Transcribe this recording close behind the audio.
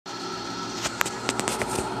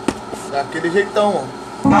Daquele jeitão,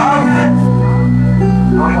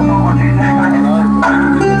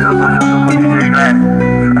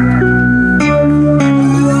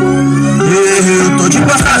 Eu tô de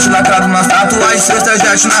passagem, lacrado nas tatuagens, sexta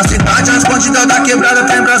jet na cidade. As bandidas da quebrada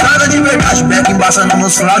tem embrasada de verdade. Beck embaçando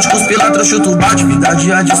nos fraude, com os pilantras chuto bate. Vida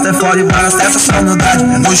jihadista é fora e várias testas são humildade.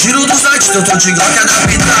 No giro dos sites, eu tô de Glock, é da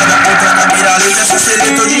pitada. Outra na miraleta, essa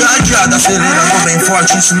seria tô de radiada. Acelerando bem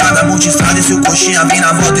forte, em cima da multistrada. E se o coxinha vir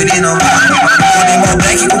na volta, ele não vai. Tô de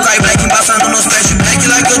Malbec, com o Kai Black embaçando nos flashback.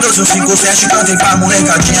 Like eu dou seu 5-7, cantem pra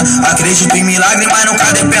molecadinha. Acredito em milagre, mas nunca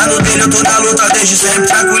dependo dele. Eu tô na luta desde sempre,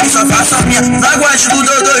 tranquilo e só faço a minha. Na guarde do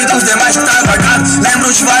Dodô e dos demais que tá guardado.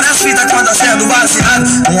 Lembro de várias fitas quando sendo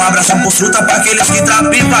vacinado. Um abraço por fruta pra aqueles que tá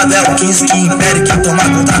pipadela. 15 que impere, que toma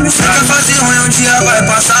conta me seca. Fazer ruim um dia vai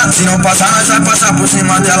passar. Se não passar, nós vai passar por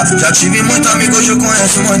cima dela. Já tive muito amigo, hoje eu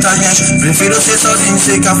conheço muita gente. Prefiro ser sozinho,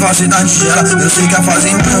 sei que a falsidade gela. Eu sei que a fase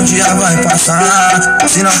ruim um dia vai passar.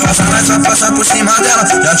 Se não passar, nós vai passar por cima dela.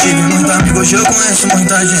 Já tive muito amigo, hoje eu conheço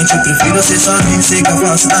muita gente. Prefiro ser sozinho, sei que a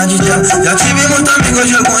falsidade gela. Já tive muito amigo,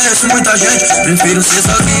 hoje eu conheço muita gente. Prefiro ser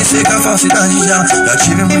sozinho, sei que a falsidade gela. Já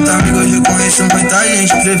tive muito amigo, hoje eu conheço muita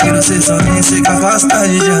gente. Prefiro ser sozinho, sei que a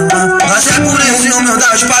falsidade gela. Nós é pureza e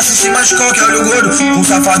humildade, passa em cima de qualquer olho gordo. Com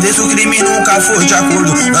safadeza o crime nunca foi de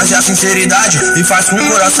acordo. Nós é a sinceridade e faz com o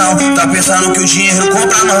coração. Tá pensando que o dinheiro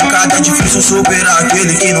compra a mancada. É difícil superar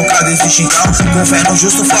aquele que nunca desiste então. Com fé no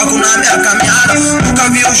justo, foco na minha caminhada. Nunca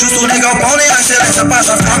vi o justo negar o pão, nem a excelência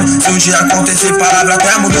passa fome. Se um dia acontecer, palavra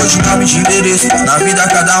até mudou de nome, de endereço. Na vida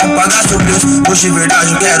cada um paga seu preço. Hoje de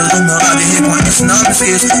verdade eu quero do meu lado e reconheço, não me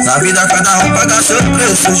esqueço. Na vida cada um paga seu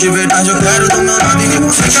preço. Hoje de verdade eu quero do meu lado e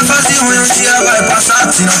reconheço. Que a fase ruim um dia vai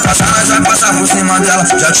passar. Se não passar, nós vai passar por cima dela.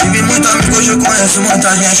 Já tive muito amigo, hoje eu conheço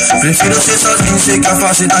muita gente. Prefiro ser sozinho, sei que a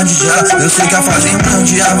falsidade gela. Eu sei que a fase ruim um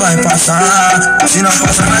dia vai passar. Se não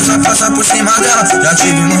passar, nós vai passar por cima dela. Já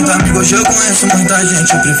tive muito amigo, hoje eu conheço muita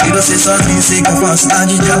gente. Prefiro ser sozinho, sei que a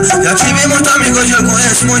falsidade gela. Já tive muito amigo, hoje eu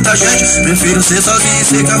conheço muita gente. Prefiro ser sozinho,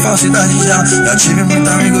 sei que a falsidade gela. Já tive muito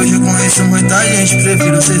amigo, hoje eu conheço muita gente.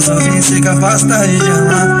 Prefiro ser sozinho, sei que a falsidade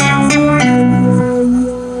gela.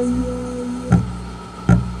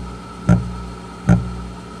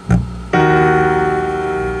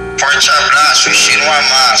 Forte abraço, estilo uma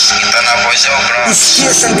massa, quem tá na voz é o Bronx.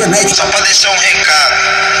 Esqueça a internet. Só pra deixar um recado,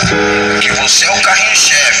 que você é o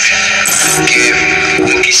carrinho-chefe, porque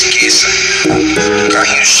nunca esqueça, o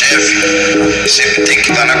carrinho-chefe sempre tem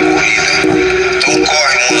que estar na corrida. Então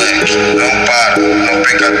corre, moleque, não para, não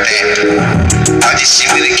perca tempo. Tá de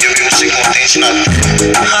cima ele quer ver você contente na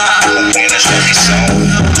terra, cumprindo a sua missão,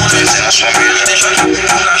 trazendo a sua melhor.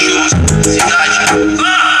 Cachorro, cidade.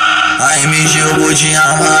 AMG eu vou de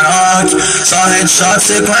Amarok, só headshot,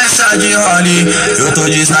 sequência de role. Eu tô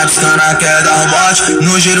de snipe, cana quer dar um bote.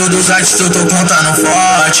 No giro dos sites eu tô contando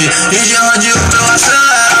forte. E de onde eu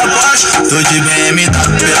acelero a Porsche. Tô de BMW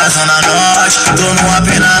pela zona norte. Tô numa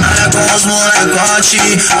penanaia com os molecote.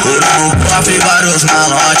 Ouro no cofre, vários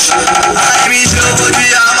malotes. AMG eu vou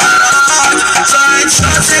de Amarok, só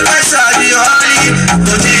headshot, sequência de role.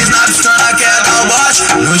 Tô de snipe, cana quer dar um bote.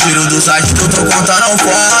 No giro dos sites eu tô contando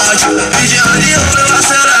forte. E de onde eu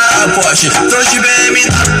acelero a Porsche. Tô de BMW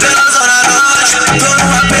pela zona norte. Tô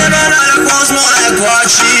numa penanaia com os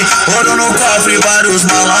molecote. Ouro no cofre, vários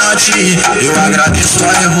malote. Eu agradeço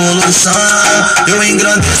a evolução, eu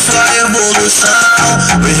engrandeço a evolução.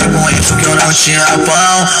 Eu reconheço que eu não tinha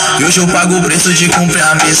pão e hoje eu pago o preço de cumprir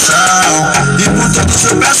a missão. E por todos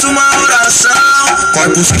eu peço uma oração.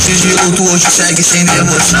 Corpos tristes de luto hoje segue sem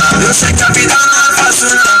devoção. Eu sei que a vida não é fácil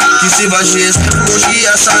não, que se vai de exemplo hoje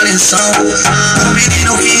essa lição. O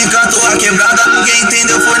menino que encantou a quebrada, ninguém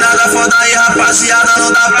entendeu, foi nada foda aí rapaziada,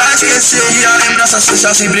 não dá pra esquecer. E a lembrança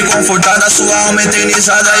seja sempre confortada, sua alma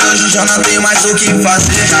eternizada. E hoje já não tem mais o que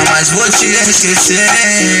fazer, jamais vou te esquecer.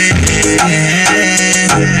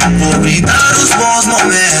 Vou brindar os bons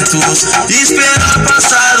momentos, esperar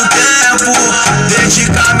passar o tempo,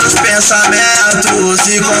 dedicar meus pensamentos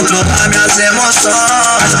e controlar minhas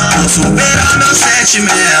emoções. Vou superar meus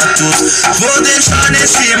sentimentos, vou deixar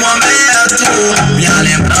nesse momento minha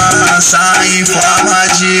lembrança em forma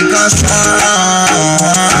de canção.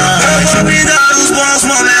 Eu vou brindar os bons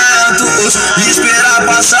momentos, esperar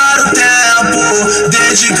passar o tempo,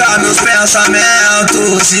 dedicar meus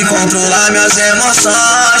pensamentos e controlar minhas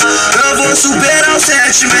emoções. Eu vou superar o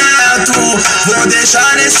sentimento, vou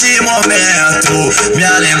deixar nesse momento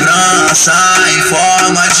minha lembrança em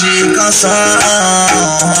forma de canções.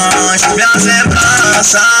 Minhas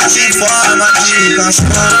lembranças em forma de canções.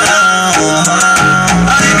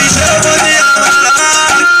 Aí me chamou de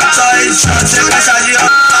Amarok, só headshot, sequência de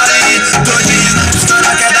role. Tô de snipe,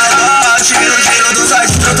 cana quer dar bola.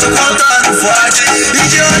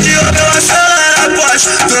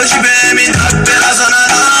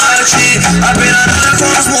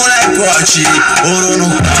 corote, ouro no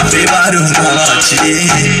copo e vários malote.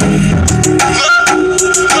 E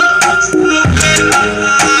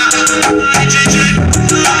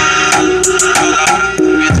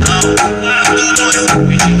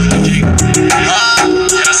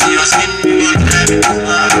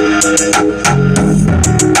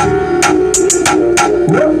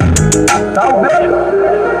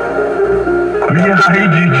aí,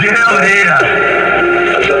 DJ Orelha?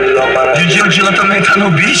 DJ Odila também tá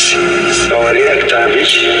no beat? É o Orelha que tá no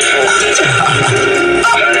beat?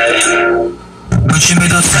 No time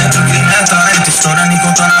do centro que não é talento, estourando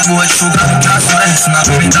enquanto na rua divulgando trações. Na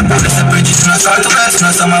avenida polícia perdido nas cartoletes,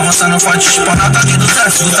 nós tamo avançando forte, tipo a nota de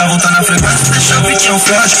 200. Tá voltando a frequência, deixa o biquinho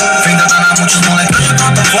forte. Venda tá na muitos moleques, hoje tô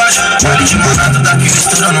tão forte. Olha de manada daquele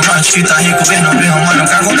estourando norte, que tá rico, vem não vem arrumando,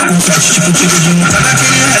 cago tô com sorte. Tipo tiro de mulher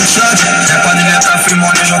daquele headshot. É quadrilha tá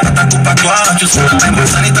firmona, J tá com pacote. Os cara tá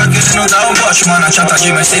embolsando e tá querendo dar o bote. Mano, a chata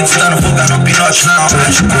de Mercedes dando fuga no pinote. Não,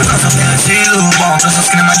 é tipo, só tem estilo bom. Trouxe os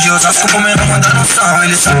cremas de Osasco, comendo, mandando som.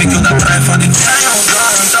 Ele sabe que o da praia é foda e tem um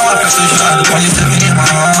dom. Então a festa gelada pode ser mínima.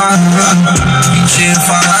 Mentira,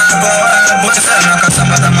 falar qual é. Pois é, na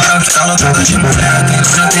caçamba da moral que tá lotada de mulher.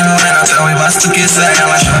 Tem morena, até o embaixo tu quiser.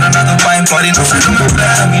 Ela chora na do pai, pode e não sai do meu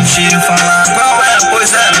pé. Mentira, falar qual é.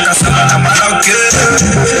 Pois é, na caçamba da moral que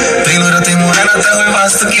tem loura, tem morena, até o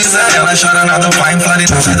embaixo tu quiser. Ela chora na do pai, pode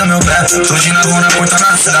e não sai do meu pé. Fugindo a rua na porta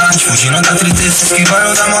na cidade, fugindo da tristeza,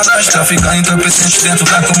 esquivando da maldade. Traficando entorpecente dentro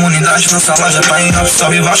da comunidade. Nossa loja tá em off,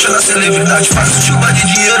 sobe e baixa da celebridade. Faço chuva de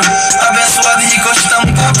dinheiro, abençoado e rico, hoje tamo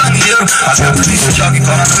contando dinheiro. As gatas se joga e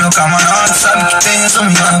cola no meu camarote. Sabe que tem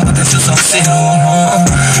resumindo, aconteceu só você.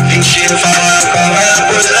 Mentira, falar qual é.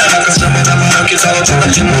 Pois é, na caçamba da moral que tá lotada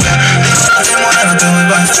de mulher. Tem morena, tem um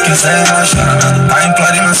embaixo se quiser. Ela chora na do pai,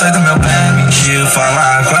 implora e não sai do meu pé. Mentira,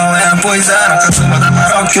 falar qual é. Pois é, na caçamba da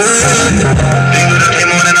moral que tem loura, tem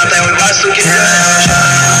morena, tem um embaixo se quiser.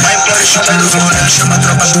 Sai dos moleques, chama a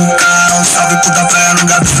tropa do carro. Salve pro da praia no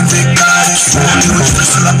gato sem pegade. Hollywood,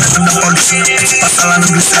 desce lá perto da polícia. Passa lá no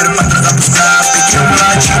glicério pra tratar buscar. Peguei um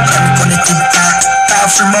latinho pra me conectar. Tá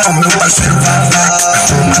firmão, meu parceiro vai lá.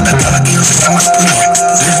 Uma daquela que eu sei que é masculina.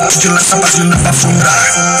 Livro de lança pra mina pra furar.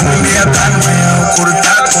 1h30 da manhã, o couro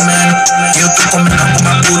tá comendo. E eu tô comendo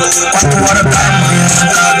alguma puta. 4 horas da manhã,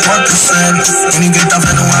 tá acontecendo. E ninguém tá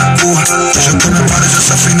vendo uma cor. Hoje eu tô memória, já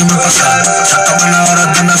sofri no meu passado. Já tava na hora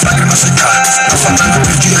das minhas lágrimas secar. Tá faltando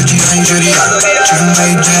pro dia a dia ingeriado. Tive uma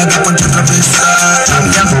ideia da ponte atravessar. A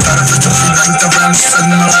minha cara foi sofrida, então pra mim sai do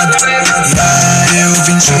meu lado. E aí eu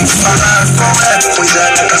vim te falar qual é. Pois é,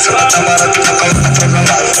 na caçamba da moral que tá calando na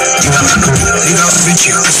programada. Liga lá no Gui, liga o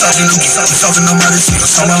 20, salve no Gui, salve no Mauricinho.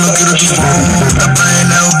 Só maloqueiro dos bons, tá pra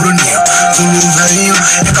ele é o Bruninho. Zulu velhinho,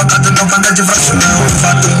 recalcado não paga de braço não.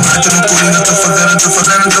 Fato mate no Coringa, tô fazendo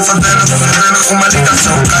uma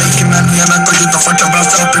ligação. Kaique, minha linha na coisa, tô forte abraço.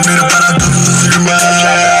 Primeiro para todos os irmãos.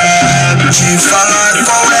 Te falar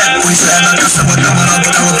qual é, pois é, na caçamba da moral que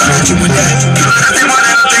tá lotada de mulher. Tem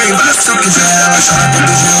morena, tem embaixo se quiser. Ela chora todo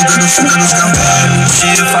dia, dando fuga nos gambás.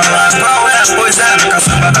 Te falar qual é, pois é, na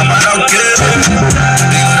caçamba da moral que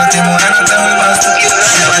tem morena, tem embaixo se quiser.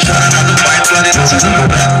 Ela chora na do pai, planeta, sai do meu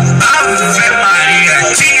pé. Ave Maria,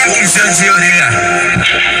 tinha que ser de orelha.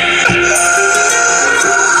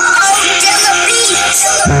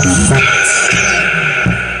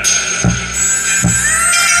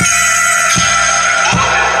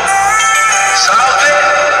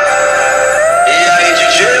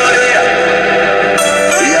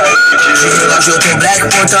 Eu tô black,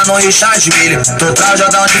 portando um Richardville. Tô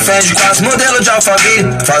trajadão de Fendi com as modelos de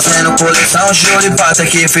Alphaville. Fazendo coleção de ouro e pata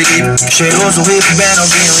aqui, Felipe. Cheiroso, rico, bem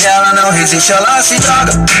novinho. E ela não resiste, ela se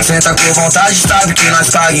joga. Senta com vontade, sabe que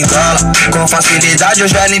nós paga em dólar. Com facilidade,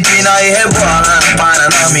 hoje ela empina e rebola. Não para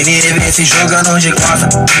não, menina, e vem se jogando de costa.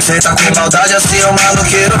 Senta com maldade, assim o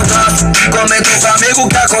maloqueiro gosta. Comenta comigo o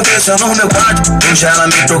que aconteceu no meu quarto. Hoje ela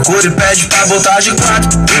me procura e pede pra botar de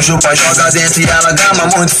quatro. Hoje o pai joga dentro e ela gama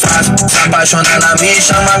muito fácil. Se apaixona na minha e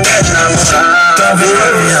chama até de namorar. Tá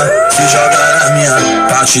vendo, minha? Se joga na minha.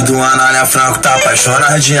 Parte do Anália Franco, tá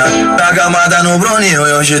apaixonadinha. Tá gamada no Bruninho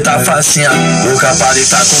e hoje tá facinha. O Capari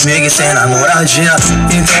tá comigo e sem namoradinha.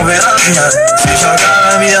 Então vem na minha, se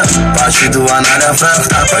joga na minha. Parte do Anália Franco,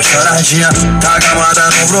 tá apaixonadinha. Tá gamada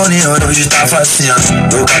no Bruninho e hoje tá facinha.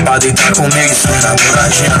 O Capari tá comigo e sem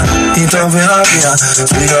namoradinha. Então vem na minha,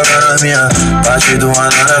 se joga na minha. Parte do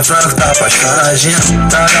Anália Franco, tá apaixonadinha.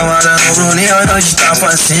 Tá gamada no Bruninho e hoje tá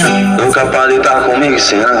facinha. O Capari tá comigo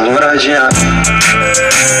sem namoradinha.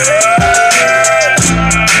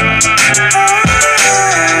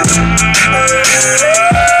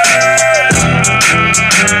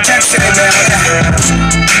 Check it, baby.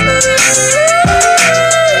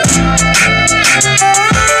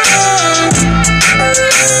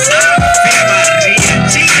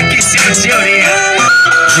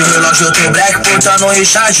 eu tô black, portando um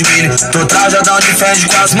Richard Mille. Tô trajadão de Fendi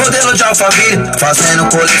com as modelos de Alphaville. Fazendo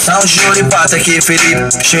coleção de ouro e pata aqui,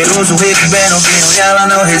 Felipe. Cheiroso, rico, bem novinho, e ela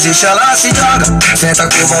não resiste, ela se joga. Senta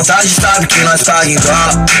com vontade, sabe que nós paga em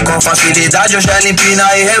dólar. Com facilidade eu já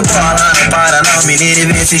empina e rebola. Não para não, menina, e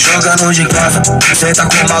vem se jogando de costa. Senta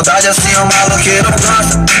com maldade assim, o maloqueiro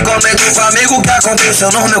gosta. Comento com amigo o que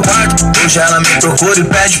aconteceu no meu quarto. Hoje ela me procura e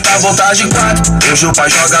pede pra voltar de quatro. Hoje o pai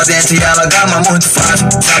joga dentro e ela gama muito fácil.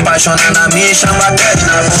 Se apaixona na minha e chama até de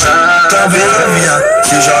namorada. Então vem novinha,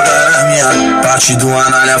 se joga na minha. Parte do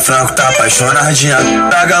Anália Franco tá apaixonadinha.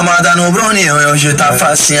 Tá gamada no Bruninho e hoje tá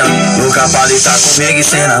facinha. O Capali tá comigo e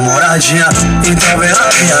sem namoradinha. Então vem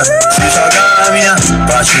novinha, se joga na minha.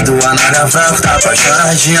 Parte do Anália Franco tá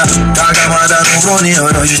apaixonadinha. Tá gamada no Bruninho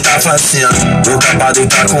e hoje tá facinha. O Capali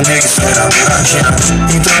tá comigo e sem namoradinha.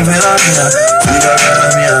 Então vem novinha, se joga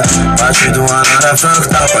na minha. Parte do Anália Franco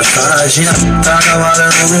tá apaixonadinha. Tá gamada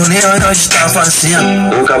no Bruninho e hoje tá facinha.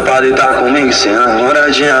 O Capali tá comigo e sem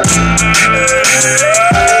namoradinha.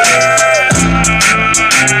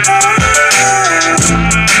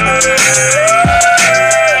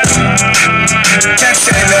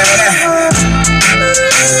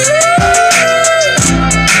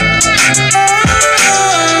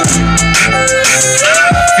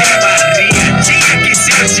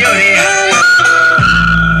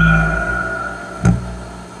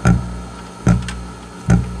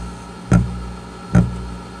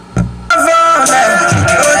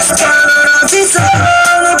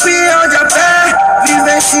 No peão de a pé,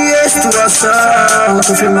 vivenciei situação,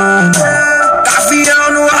 tô filmando.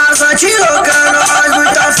 Gavião no rasante, louca, nós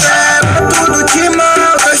muita fé. Tudo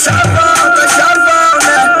timão, tô chavão,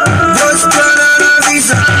 né? Vou explanando a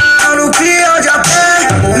visão. No peão de a pé,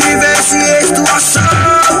 vivenciei situação,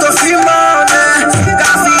 tô filmando, né?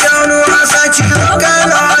 Gavião no rasante, louca,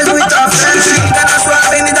 nós muita fé. Liga na sua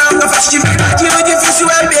avenida, uma faixa de verdade, o difícil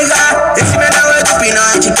é pegar. Esse medal é do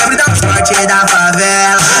pinante, quebra da sorte da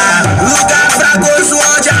favela. Lugar fragoso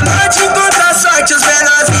onde a morte encontra sorte. Os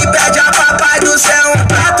menores que pede a papai do céu um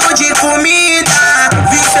prato de comida.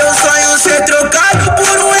 Vi seu sonho ser trocado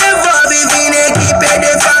por um revólver. Vi nego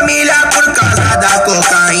perder família por causa da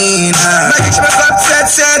cocaína. Mas a gente vai para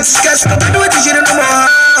 700, esquece que eu tô de giro no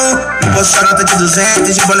morrão. Imposto só nota de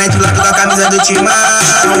 200, de volante lá com a camisa do timão.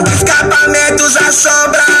 Escapamentos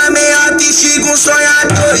assombra, meiota e chega um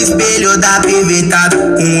sonhador. Espelho da pivetada,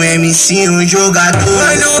 um MC, um jogador.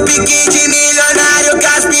 Foi no pique de milionário que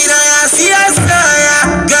as piranhas se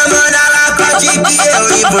assanha. Gamão da Lacoste que eu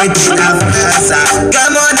importei da França.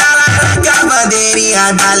 Gamão da Lara com a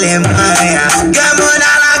bandeirinha da Alemanha. Gamão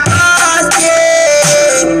da Lacoste.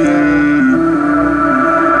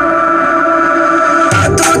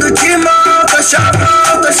 Tudo de mão, tô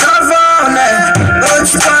chavão, né? Vou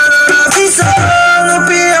te falando na visão. No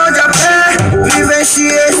peão de a pé,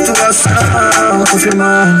 vivenciei situação, tô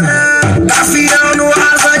filmando. Gavião no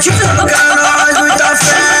rasante, louca, nós muita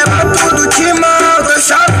fé. Tudo de mão, tô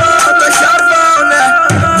chavão, né?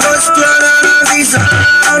 Vou explanando a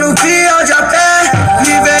visão. No peão de a pé,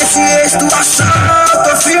 vivenciei situação,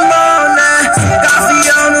 tô filmando, né?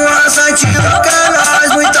 Gavião no rasante, louca, nós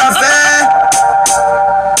muita fé.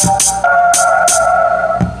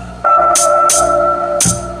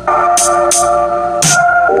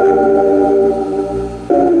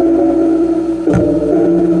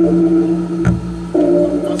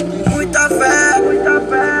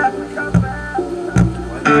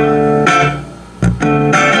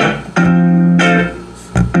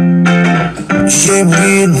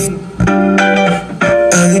 Murilo,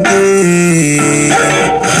 LD.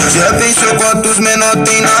 Já pensou quantos menor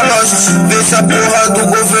tem na loja? Vê se a porra do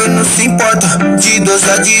governo se importa. De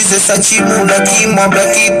 12 a 17, moleque mó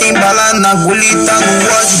black, tem bala na agulha, no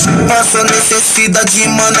ódio. Passou necessidade,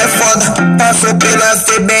 mano, é foda. Passou pela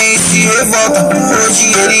FEBEM e se revolta.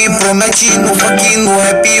 Hoje ele promete no funk, no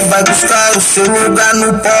rap, vai buscar o seu lugar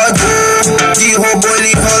no pódio. De roubo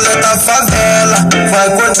ele roleta a favela, vai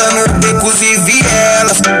cortando becos e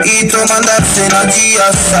vielas e tomando a cena de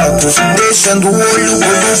assaltos, deixando o olho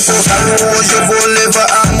gordo focado. Hoje eu vou levar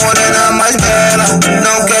a morena mais bela.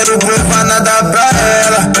 Não quero provar nada pra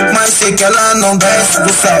ela, mas sei que ela não desce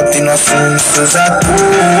do salto e nós somos seus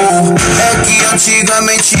atores. É que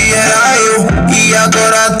antigamente era eu e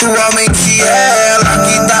agora atualmente é ela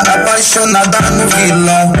que tá apaixonada no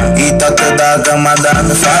vilão e tá toda gamada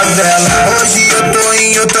no favela. Hoje eu tô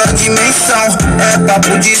em outra dimensão, é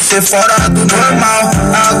papo de ser fora do normal.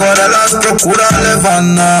 Agora elas procuram levar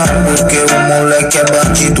não, porque o moleque é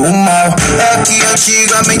bandido mal. É que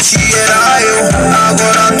antigamente era eu,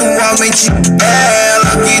 agora atualmente é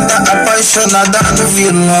ela que tá apaixonada apaixonada no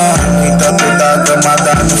vilão e tá toda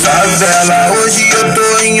gamada no favela. Hoje eu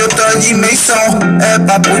tô em outra dimensão, é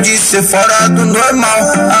papo de ser fora do normal.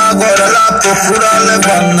 Agora ela procura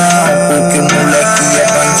levar não, porque o moleque é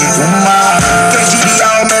bandido mal. Quem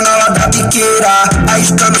diria o menor lá da biqueira,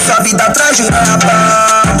 arriscando sua vida atrás de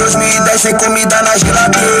rapa. 2010 sem comida na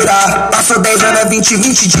geladeira, passou 10 anos, é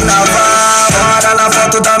 2020 de naval. Hora na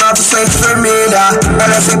foto da 900 vermelha,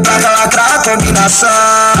 olha sem placa, lacra a combinação.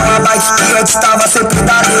 A bike que antes tava sempre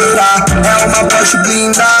dadeira, é uma Porsche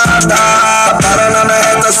blindada. Parando na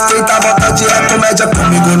reta, se tenta volta de comédia,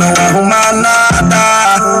 comigo não arruma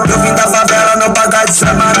nada. Eu vim da favela, não pagar de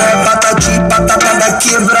ser mané, patati, patata da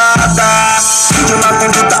quebrada. De uma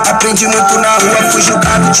conduta, aprendi muito na rua, fui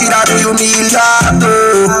julgado, tirado e humilhado.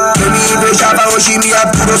 Quem me invejava hoje me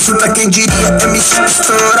apurou, surta quem diria MC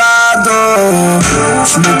estourado.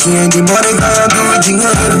 Smoking and money ganhando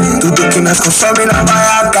dinheiro, tudo que nós consome não vai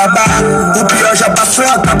acabar. O pior já passou,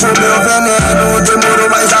 acabou meu veneno, demorou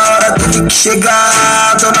mas a hora teve que chegar.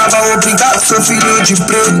 Tornava obrigado, sou filho de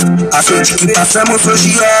preto, a frente que passamos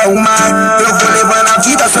hoje é o mar. Eu vou levando a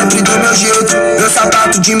vida sempre do meu jeito, meu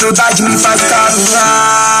sapato de humildade me faz caminhar.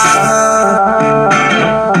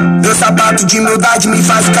 Meu sapato de humildade me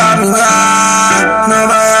faz caminhar, não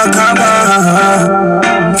vai acabar.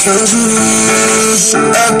 Quem diz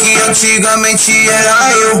é que antigamente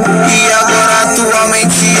era eu e agora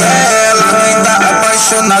atualmente é ela. Que tá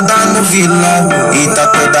apaixonada no vilão e tá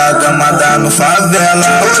toda gamada no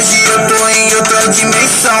favela. Hoje eu tô em outra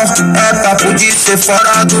dimensão, é papo de ser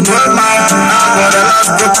fora do normal. Agora elas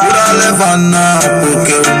procuram levar não,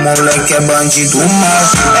 porque o moleque é bandido mal.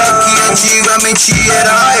 É que antigamente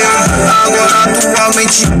era eu, agora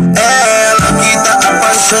atualmente é ela. Que tá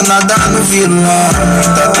apaixonada no vilão e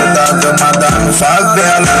tá toda gamada no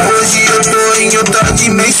favela. Hoje eu tô em outra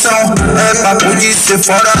dimensão, é papo de ser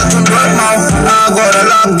fora do normal. Agora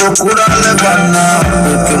ela procura levar não,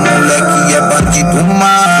 porque o moleque é bandido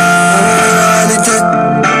mal.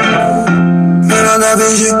 Menor da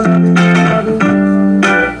BG,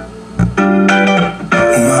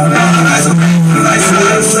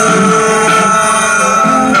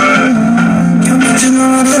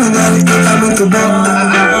 tá muito bom.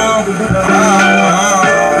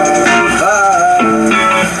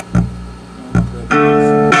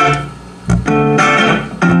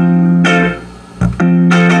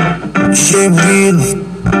 Gemino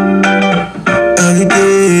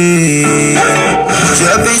LD.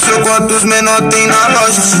 Já pensou quantos menor tem na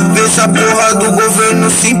loja? Vê se a porra do governo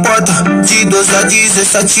se importa. De 12 a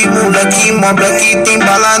 17 moleque, mó black, tem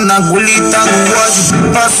bala na agulha, tá no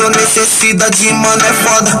ódio. Passou necessidade, mano, é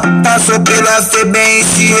foda. Passou pela FEBEM e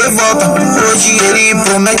se revolta. Hoje ele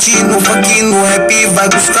promete no funk, no rap, vai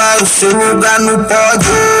buscar o seu lugar no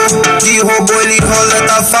pódio. De robô ele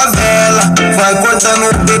roleta a favela, vai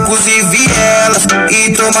cortando becos e vielas e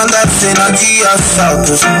tomando a cena de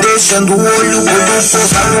assaltos, deixando o olho gordo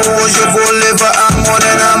focado. Hoje eu vou levar a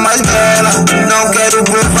morena mais bela, não quero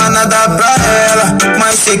provar nada pra ela,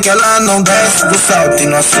 mas sei que ela não desce do salto e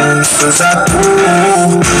não assume seus atos.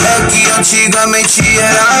 É que antigamente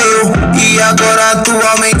era eu e agora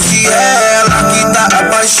atualmente é ela. Que tá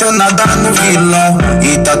apaixonada no vilão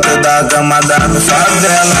e tá toda gamada no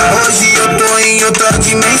favela. Hoje eu tô em outra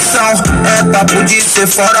dimensão, é papo de ser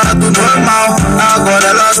fora do normal. Agora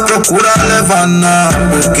elas procuram levar não,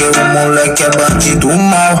 porque o moleque é bandido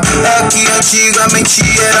mal. É que antigamente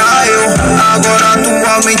era eu, agora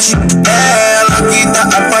atualmente é ela. Que tá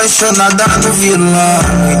apaixonada no vilão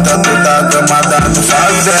e tá toda gamada no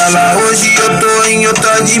favela. Hoje eu tô em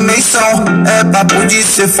outra dimensão, é papo de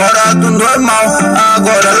ser fora do normal.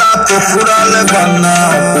 Agora ela procura levar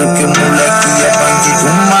não, porque o moleque é bandido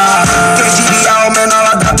mal. Quem diria o menor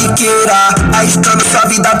lá da biqueira, arriscando sua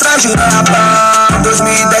vida atrás de rapa.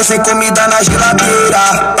 2010 sem comida na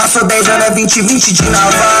geladeira, passou 10 anos, é 2020 de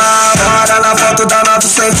naval. Hora na foto da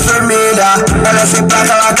 900 vermelha, olha sem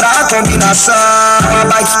placa, lacra a combinação. A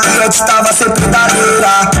bike que antes tava sempre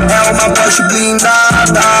dadeira, é uma Porsche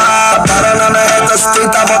blindada. Parando na reta, se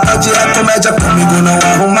tenta volta de comédia, comigo não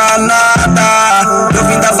arruma nada. Eu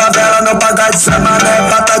vim da favela, não pagar de ser mané,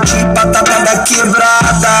 patati, patata da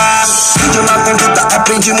quebrada. De uma conduta,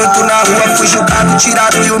 aprendi muito na rua, fui julgado,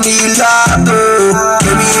 tirado e humilhado.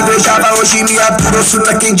 Quem me invejava hoje me apurou,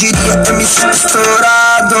 surta quem diria MC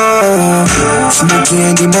estourado. Smoking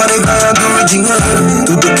and money ganhando dinheiro,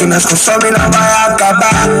 tudo que nós consome não vai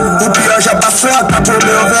acabar. O pior já passou, acabou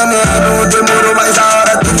meu veneno, demorou mas a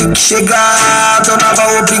hora teve que chegar.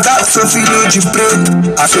 Tornava obrigado, sou filho de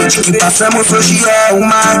preto, a frente que passamos hoje é o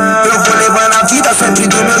mar. Eu vou levando a vida sempre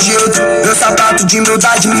do meu jeito, meu sapato de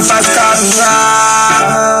humildade me faz caminhar.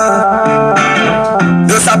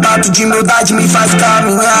 sapato de humildade me faz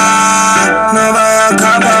caminhar. Não vai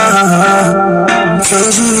acabar. Quem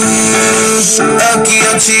diz é que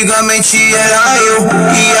antigamente era eu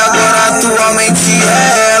e agora atualmente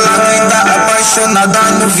é ela que tá apaixonada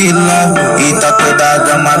no vilão e tá toda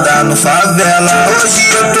gamada no favela. Hoje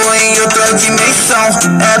eu tô em outra dimensão,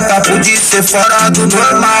 é papo de ser fora do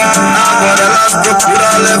normal. Agora elas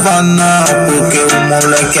procuram levar não, porque o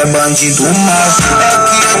moleque é bandido mal. É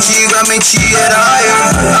que antigamente era eu,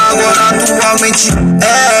 agora atualmente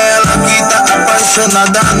é ela que tá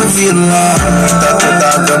apaixonada no vilão e tá toda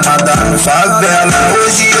gamada no favela.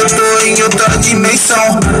 Hoje eu tô em outra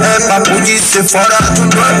dimensão, é papo de ser fora do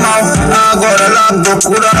normal. Agora ela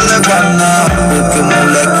procura levar não, porque o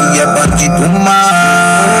moleque é bandido mal.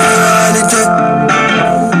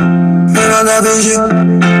 Nada beijo.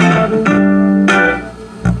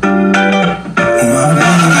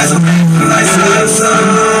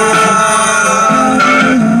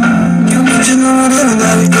 Que eu pedi no modelo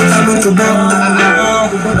dela que tá muito bom.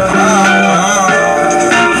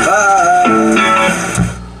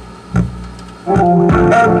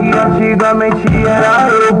 É que antigamente era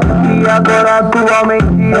eu e agora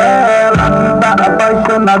atualmente é ela que tá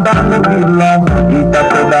apaixonada no vilão e tá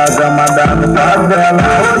toda gamada no favela.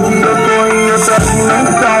 Hoje eu tô em outra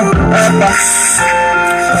dimensão, é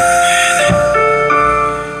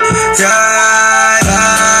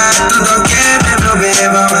tudo ok, meu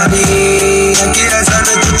problema, mani. Aqui essa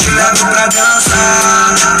noite eu te levo pra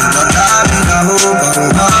dançar. Botar minha roupa com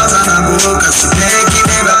rosa na boca, se bem que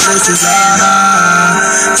nem vai precisar.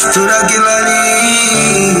 Mistura aquilo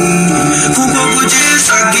ali com um pouco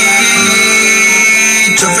disso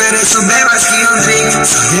aqui. Te ofereço bem mais que um drink.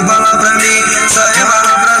 Só rebola pra mim, só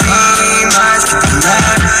rebola pra mim. Mais que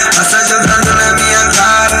puder, passa jogando na minha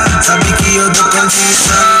cara. Sabe que eu dou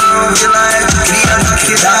condição. Vila é de criança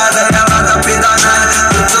criada, ela tá pedalada.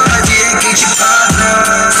 Doutora de requinte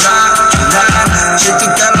padrão, sabe? Jeito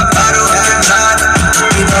que ela parou é entrada.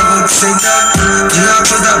 Aqui da boca sentando, de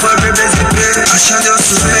óculos da cor BBZP, achando eu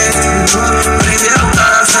suspeito. Primeiro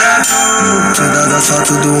tá certo. Todas as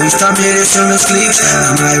fotos do Insta mereceu meus cliques.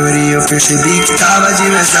 Na maioria eu percebi que tava de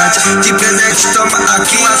versátil. De presente toma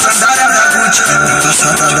aqui uma sandália da Gucci. Na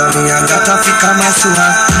passada da minha gata fica mais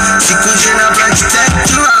suave. 5G na Black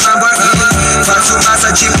Tech, na Lamborghini. Faço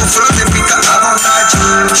massa tipo Frozen, fica à vontade.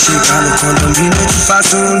 Chega no condomínio, eu te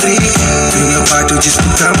faço um drink. No meu quarto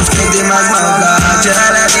disputamos quem tem mais maldade.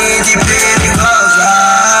 Ela é linda e perigosa.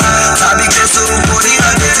 Sabe que eu sou o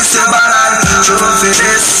coringa desse seu baralho. Te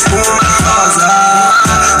ofereço uma rosa.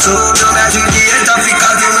 Sou o meu médio Julieta,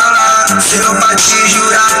 fica do meu lado. Se eu bati,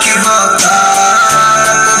 jurar que volta.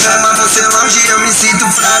 Problema você longe, eu me sinto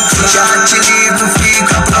fraco. Já te ligo,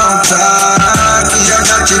 fica pronta. Que já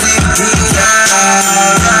te ligo.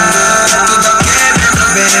 Tudo ok, meu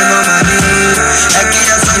problema, maninho. É que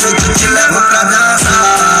essa noite eu te levo pra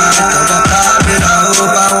dançar. Então bota a minha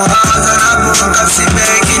roupa, um rosa na boca. Se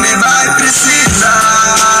bem que nem vai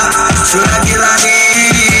precisar. Jura que lá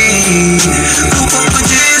um pouco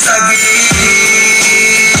disso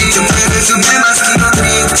aqui. Te ofereço bem mais que um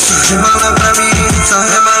drink. Só rebola pra mim, só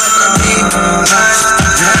rebola pra mim.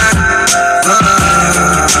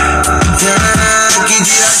 Que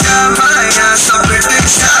dia de amanhã só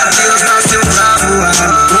pertence a Deus, nasceu pra voar.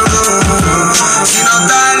 Se não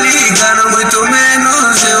tá ligando, muito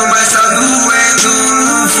menos eu, mas tá doendo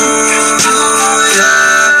no fundo.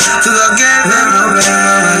 Tudo ok, meu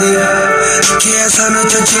problema, Maria. Que essa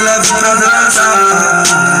noite eu te levo pra dançar.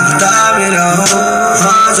 Tá melhor,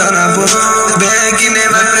 rosa na boca, bem que nem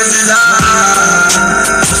vai precisar.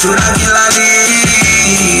 Mistura aquilo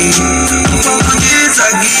ali, um pouco disso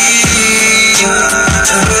aqui.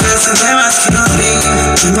 Te ofereço bem mais que um drink.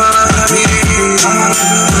 Me bola pra mim.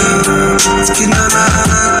 Que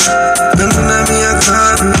dando na minha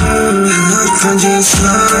cara. Na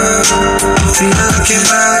condição, filha que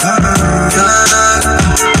vai.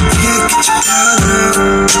 Que te paga.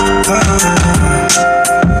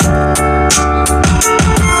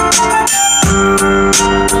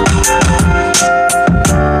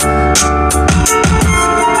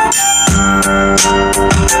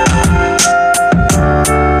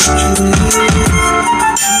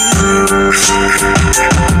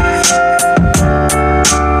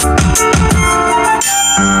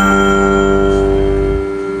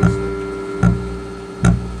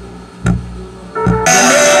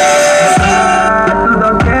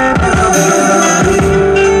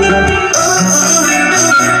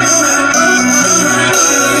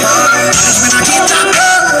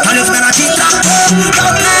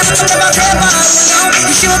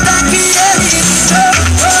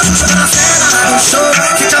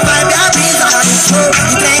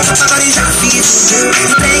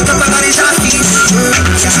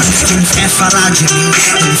 falar de mim.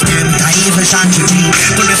 Eles querem muita inveja de mim.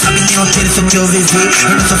 Quando eu sabia nem oferecer o que eu vivi. Eu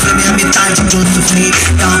não sofri nem a metade que eu sofri.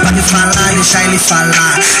 Então pode falar, deixa ele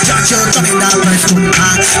falar. Já que eu também dá pra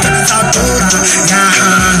escutar. Tô nessa altura,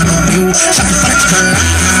 no meu chato para te calar.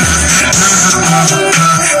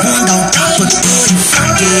 Quando um capo todo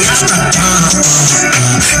saque hasta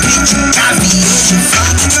criticar e hoje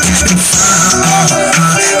fala que é pensar.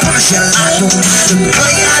 Congelado, mano,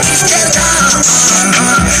 foi a Amsterdã.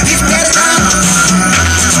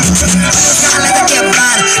 Galera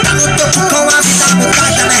quebrada, tá no topo com a vida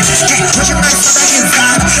mudada, né? Hoje nós só dá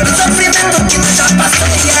risada no sofrimento que nós já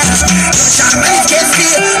passei, eu já não esqueci.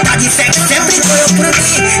 Tá de fé que sempre correu por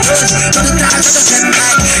mim. Hoje, todo trajado eu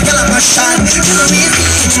tremei. Ela mostrando que não me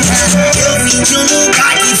existe. Eu vim de um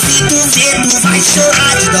lugar que se tu ver, tu vai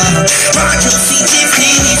chorar de dó. Quando eu senti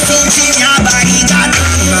frio e senti minha barriga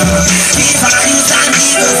dando. E vários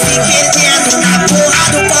amigos se perdendo na porra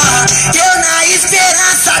do pó. Eu na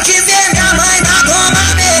esperança de ver minha mãe na goma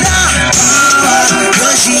melhor.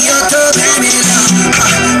 Hoje eu tô bem melhor.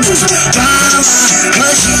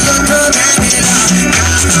 Hoje eu tô bem melhor.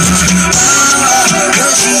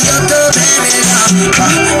 Hoje eu tô bem melhor.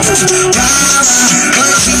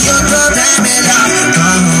 Hoje eu tô bem melhor.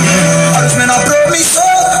 Olha os menor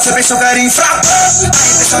promissor, cê pensou que era infrator. A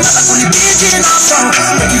impressão nada com limite na mão.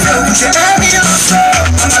 Tem que ver o que o GM lançou.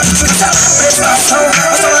 Pagar de cancela a prestação.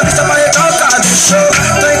 A sua vista pra recalcar do show.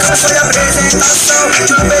 Tô em casa de apresentação.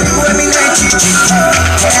 Tipo perigo eminente de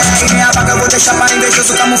e nem a vaga eu vou deixar pra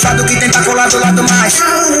invejoso camuflado que tenta colar do lado mais.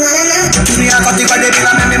 Minha cota igual de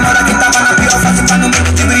vila, minha memória que tava na pior fase pra no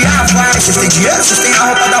mundo de brilhar. Vocês têm dinheiro, vocês têm a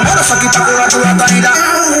roupa da moda, só que tá colar do lado ainda.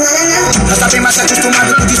 Já tá bem mais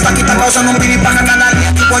acostumado com o destaque, tá causando um piripaca na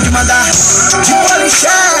linha que pode mandar. De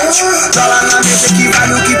polichete, dólar na mesa que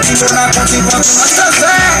vale o que pingou na conta enquanto nós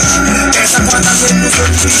transveste. Pensa quantas vezes eu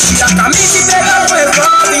desisti a camisa e pegar um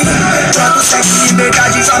revólver. Quanto sexo,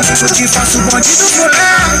 liberdade, amigos te faço bandido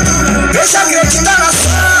mulher. Deixa acreditar na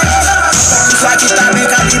sorte. O SWAT tá bem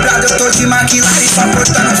calibrado, eu tô de McLaren só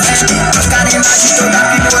portando fé. As carenagens toda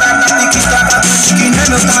aprimorada, pique extravagante que nem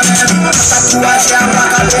meu talento. Tatuagem é a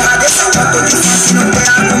placa berrada, esse canto de funk não tem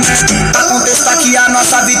argumento. Pra contestar que a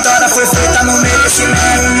nossa vitória foi feita no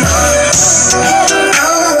merecimento.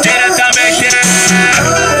 Diretamente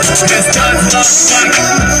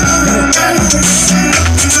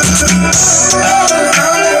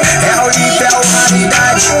é o livre, é a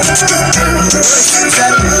humanidade. 02 é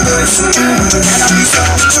na missão.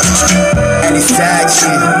 L7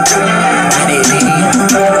 maneirinho,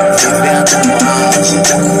 vivendo longe.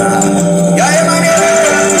 E aí, maneirinho?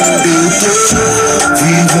 Eu tô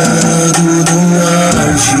vivendo no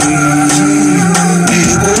auge. E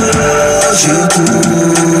hoje eu tô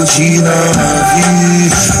de nave.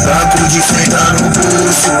 Papo de sentar no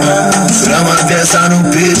bolso, grama pesa no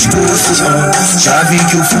pescoço. Já vi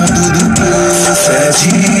que o fundo do poço é de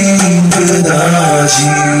verdade.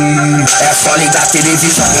 É só ligar a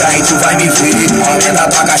televisão que aí tu vai me ver. Aumenta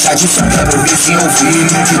tua caixa de som pra pro vizinho ouvir.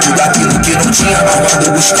 De tudo aquilo que não tinha, nós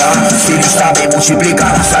mando buscar. Se eles sabem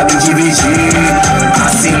multiplicar, não sabem dividir.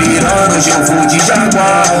 Acelerando, hoje eu vou de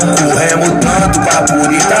Jaguar. Corremos tanto pra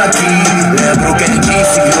poder tá aqui. Lembro quem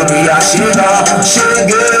disse que eu ia chegar.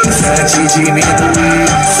 Cheguei, sente diminuir.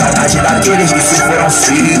 Saudade daqueles que se foram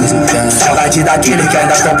filhos. Saudade daqueles que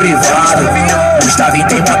ainda estão privados. Gustavo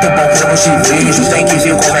tem muito bom que eu não te vejo. Tem que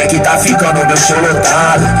ver como é que tá ficando meu show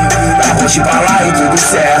lotado. Da ponte pra lá eu tudo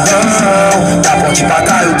serrão. Da ponte pra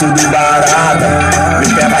cá eu tudo barata.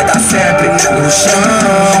 Meu pé vai tá sempre no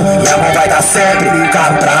chão. E a mão vai tá sempre com a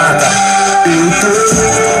prata. Eu tô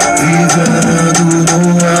vivendo no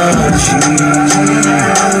auge.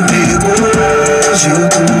 Hoje eu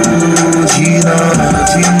tô de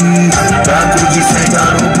noite. Papo de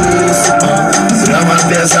sentar no bolso, grama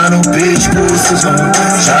pesa no pescoço.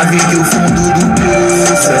 Já vi que o fundo do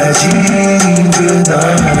poço é de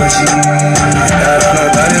verdade. Era no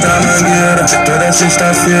baile da Mangueira, toda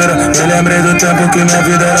sexta-feira. Me lembrei do tempo que minha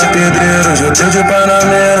vida era pedreiro. Hoje eu tô de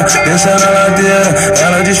Panameira, descendo a ladeira.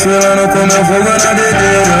 Ela desfilando com meu fogo na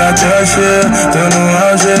dedeira. Lá tô cheio, tô no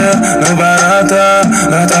auge, no barata.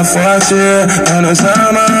 Nós tá forte, menos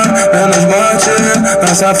ama, menos morte.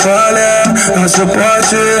 Nossa falha, nosso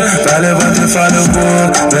pote. Vai levantar e fala eu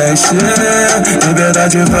vou vencer.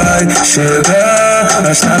 Liberdade vai chegar.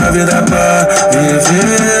 Nós tá na vida pra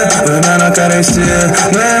viver. Os menor querem ser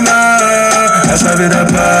Neymar. Essa vida é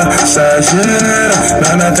passageira.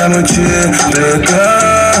 Nós meta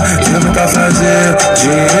multiplicar. Vivo pra fazer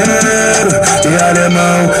dinheiro e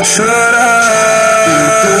alemão chorar.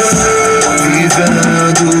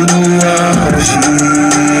 Vivendo no auge.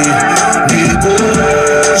 E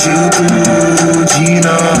hoje eu tô de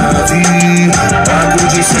 9. Papo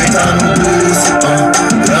de sentar no bolso,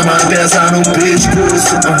 grama pesa no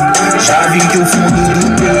pescoço, já vi que o fundo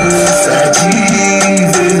do poço é de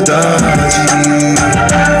verdade.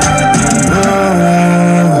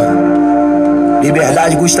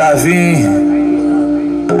 Liberdade, Gustavinho.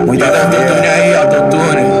 Muita autotune aí,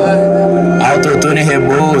 autotune. Autotune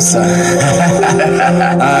rebolsa.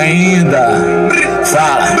 Ainda.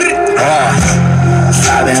 Fala. Ó.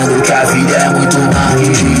 Sabendo que a vida é muito mais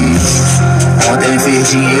que isso. Ontem fiz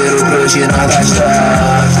dinheiro pra hoje não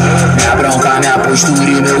gastar. Minha bronca, minha postura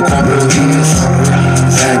e meu compromisso.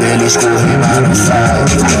 Vendo eles correr, mas não sai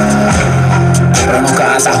de lá. Comprando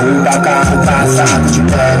casa, roupa, carro, casaco de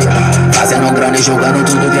pele. Fazendo grana e jogando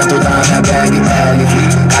tudo dentro da minha bag.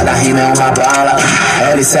 Cada rima é uma bala,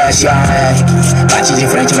 L7AR. Bate de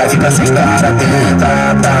frente, vai ficar sem cara,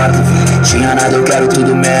 tenta. Tinha nada, eu quero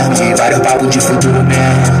tudo mesmo. E vários papos de futuro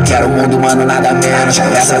mesmo. Quero o mundo, mano, nada menos.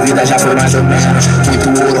 Essa vida já foi mais ou menos. Muito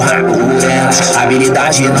ouro, uremos.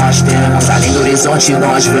 Habilidade nós temos. Além do horizonte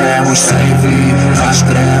nós vemos. Sempre nós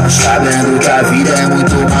cremos. Sabendo que a vida é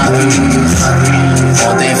muito mais que isso.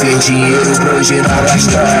 Ontem fiz dinheiro pra hoje não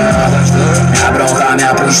gastar. Minha bronca,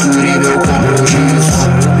 minha postura e meu compromisso.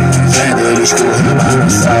 Vendo eles correr, mas não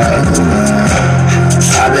sai do lugar.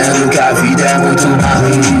 Sabendo que a vida é muito mais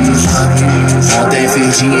que isso. Ontem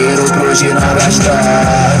fiz dinheiro pra hoje não gastar.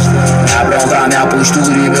 Minha bronca, minha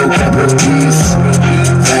postura e meu compromisso.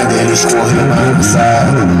 Vendo eles correr, mas não sai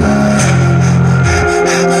do lugar.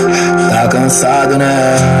 Tá cansado,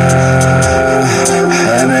 né?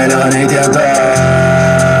 É melhor nem tentar.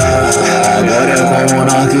 Agora é como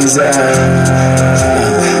nós quiser.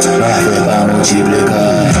 Nós foi pra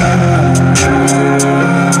multiplicar.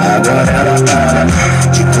 Agora ela tá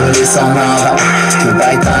de coleção nova, que o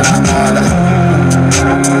pai tá na moda.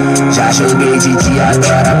 Já joguei de dia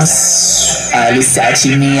agora.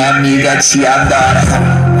 L7, minha amiga, te adora.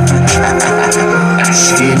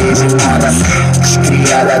 Filha de moda,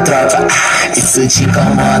 descria da tropa, isso te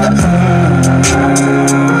incomoda.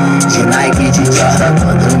 De Nike, de Jordan,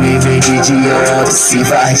 quando me vê de idiota, se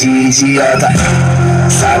faz de idiota.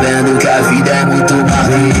 Sabendo que a vida é muito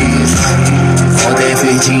mais que isso. Ontem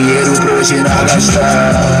fiz dinheiro pra hoje não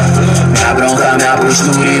gastar. Minha bronca, minha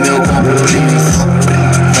postura e meu compromisso.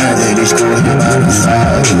 Vendo eles correr, mas não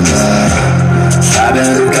sai do lugar.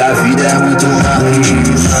 Sabendo que a vida é muito mais que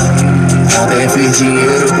isso. Ontem fiz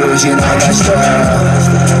dinheiro pra hoje não gastar.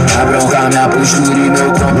 Minha bronca, minha postura e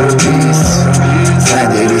meu compromisso.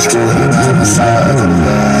 Vendo eles correr, mas não sai do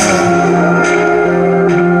lugar.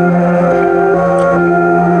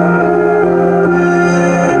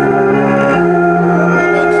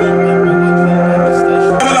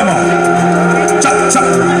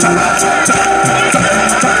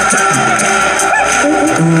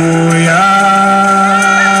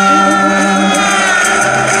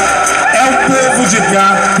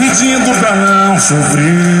 Pedindo pra não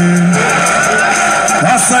sofrer.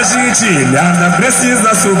 Nossa gente ilhada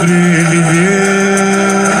precisa sobreviver.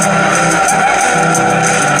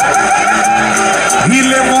 E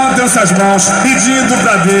levantem suas mãos pedindo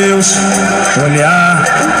pra Deus olhar.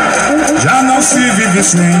 Já não se vive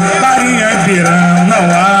sem farinha e pirão, não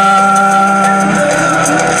há.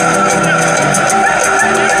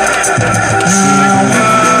 Não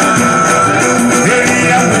há.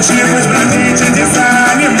 Teria motivos pra gente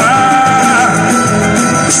desanimar.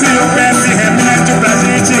 Se houvesse remédio pra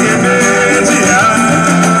gente remediar.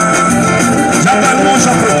 Já tá longe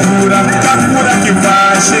a procura da cura que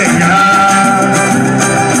vai chegar.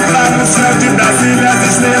 Lá no céu de Brasília as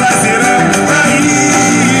estrelas irão cair.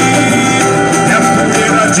 É a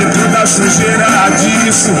poeira de toda a sujeira há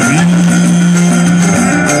de sumir.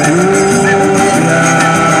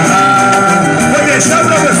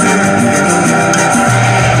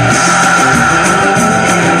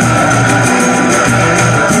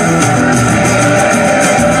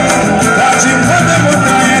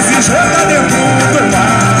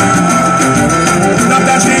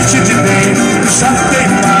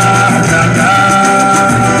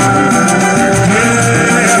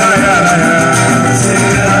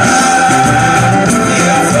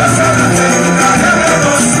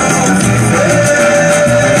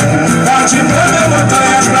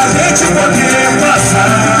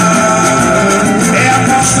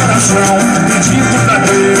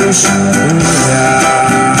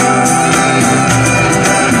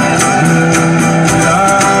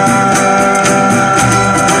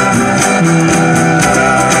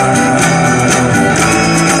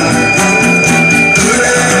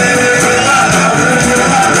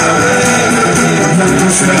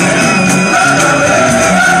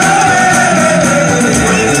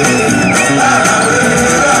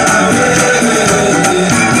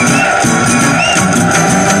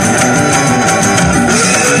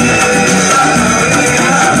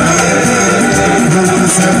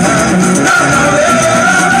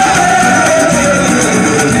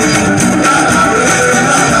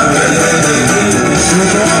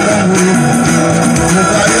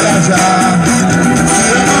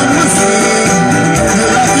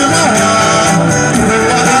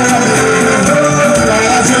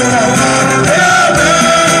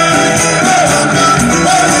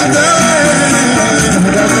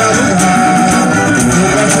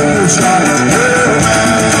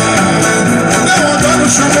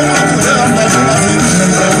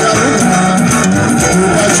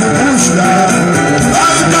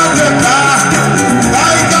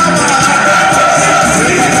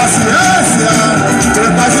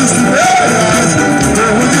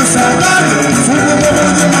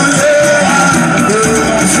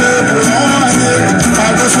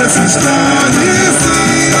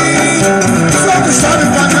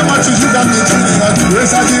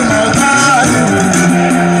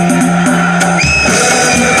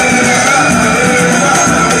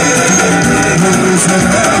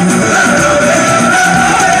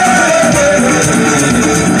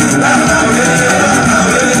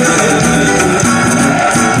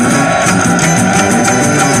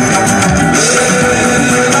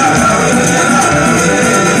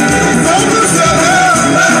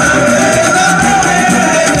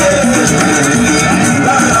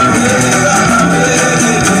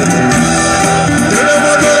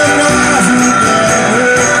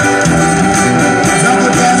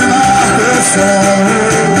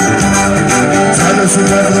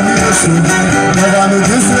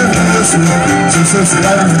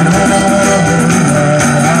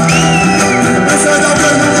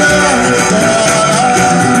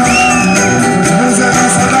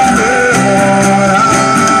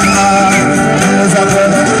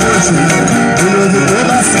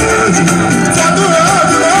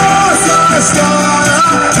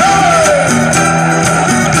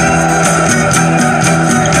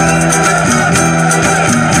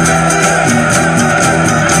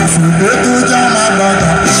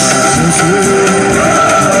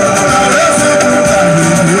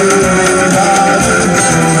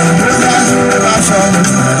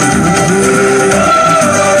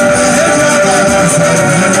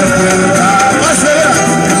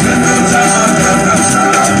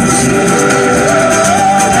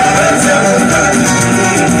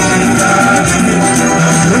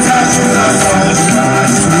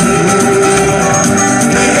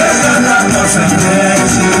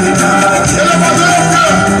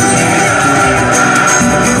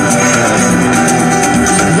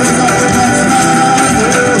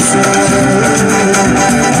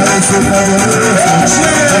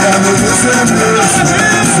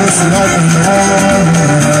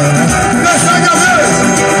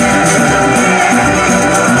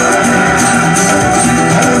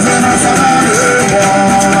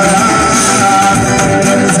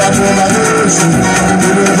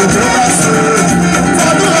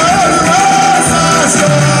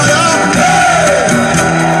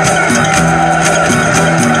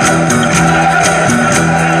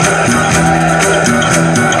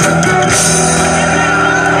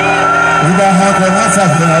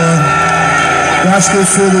 Pra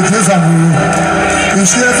esquecer o desamor,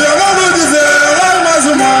 esquecer, vamos dizer, lá mais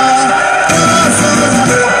uma.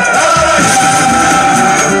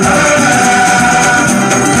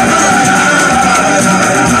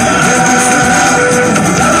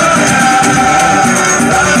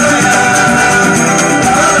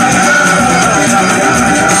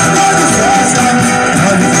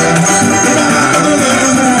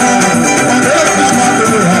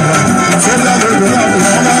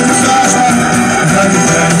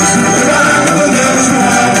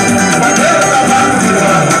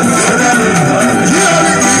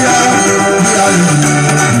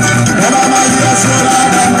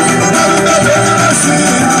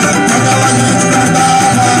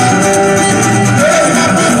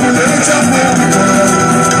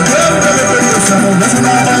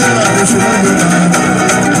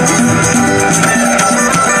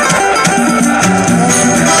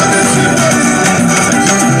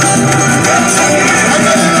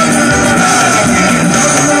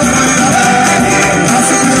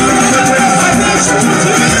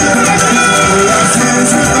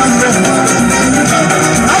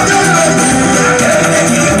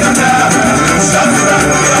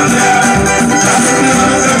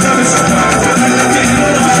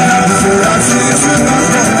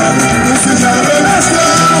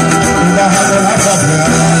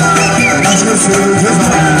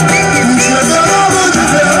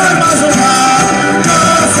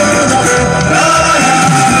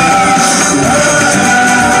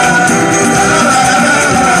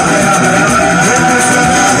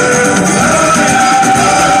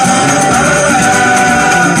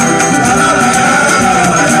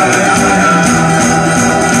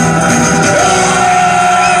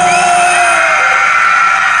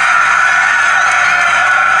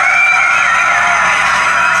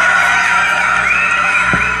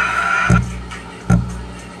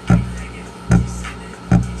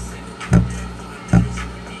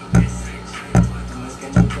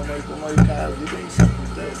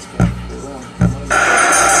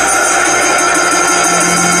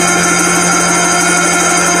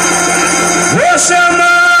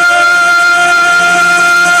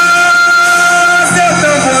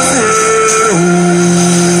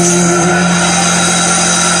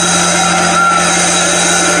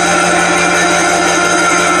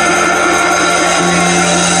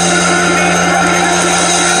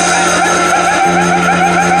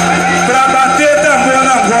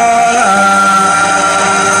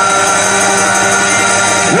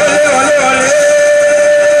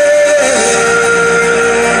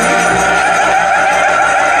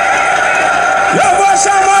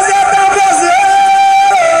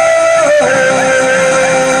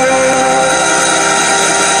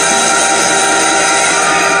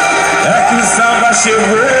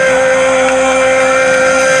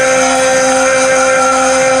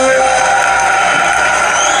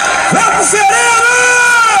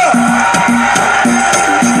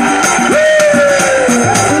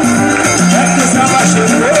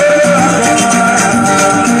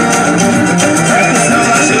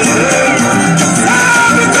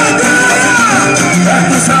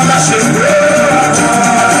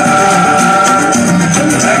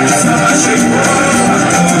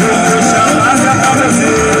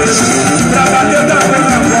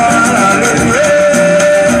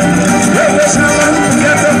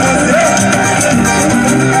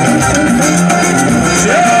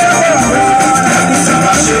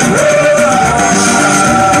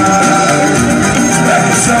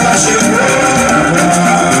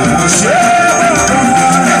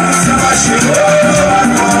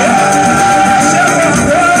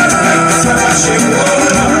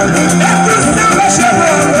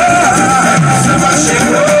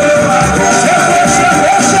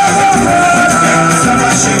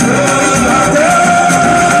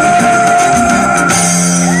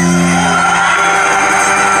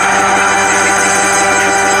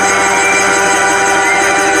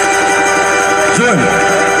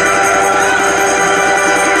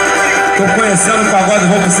 Tô conhecendo o pagode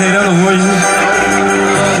Roubo-Seirano hoje.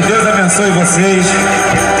 Que Deus abençoe vocês.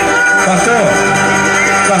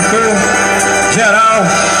 Cantor, geral,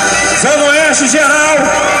 Zona Oeste geral.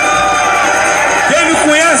 Quem me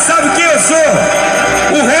conhece sabe quem eu sou.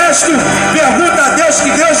 O resto, pergunta a Deus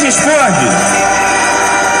que Deus responde.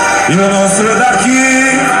 Eu não sou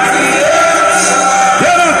daqui,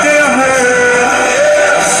 eu não tenho amor.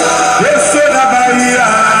 Eu sou da Bahia,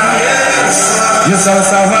 de São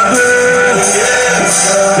Salvador.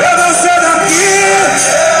 Eu não sou daqui,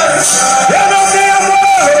 eu não tenho amor.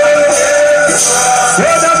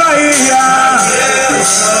 Sou da Bahia,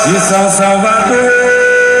 de São Salvador.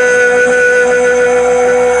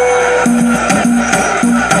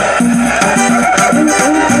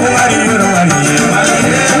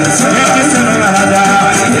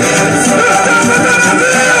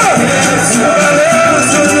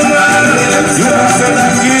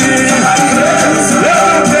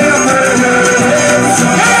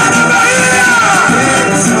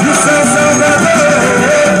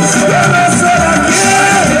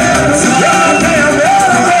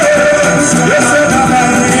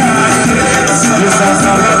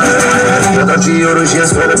 De ouro,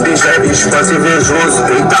 gesso, bicho, é bicho, quase invejoso.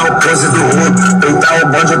 Peitar o pose do rodo, peitar o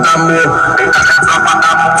bonde do amor. Peitar que a tropa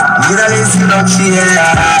tá bom. Vira ali se não te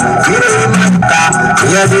erra, vira e mata.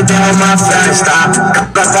 Minha vida é uma festa, a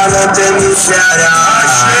tropa não tem miséria.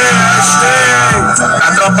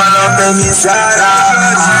 A tropa não tem miséria.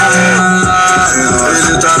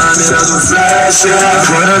 Ele tá na mira do flash,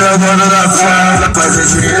 fora da banda da fala, fazer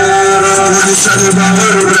dinheiro, polícia de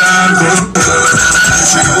bagulho branco.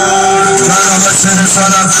 Só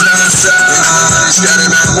na França, eles querem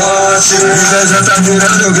minha morte, inveja tá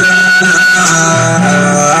virando grana.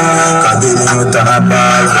 Cabelinho tá na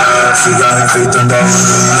bala, cigarro enfeitando a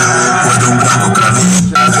unha, cordão branco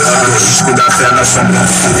cravinhado, o risco da fé na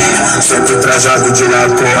sobrancelha, sempre trajado de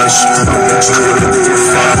Lacoste, dinheiro de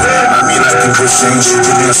fora, a mina que você enche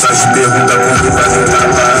de mensagem, pergunta quando vai voltar.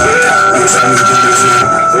 Meus amigos do Brasil,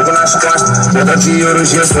 fogo nas costas, boda de ouro,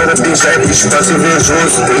 gesso, bicho, é bicho, quase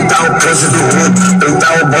invejoso. Peitar o pose do rodo,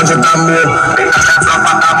 peitar o bonde do amor. Peitar que a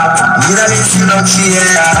tropa tá bom. Vira ali se não te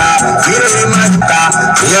erra, vira e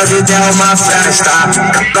mata. Minha vida é uma festa, a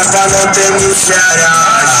tropa não tem miséria.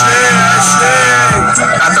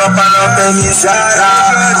 A tropa não tem miséria.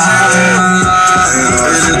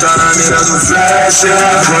 Ele tá na mira do flash,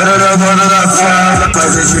 fora da banda da fala,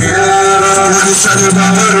 fazer dinheiro, polícia de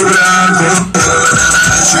bagulho branco.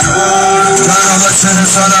 Vai nova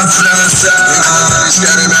seleção da França, eles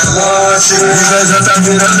querem minha morte, inveja tá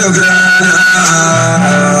virando grana.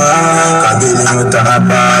 Cabelinho tá na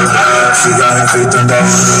bala, cigarro enfeitando a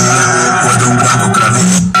unha, cordão branco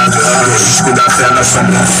cravinhado, o risco da fé na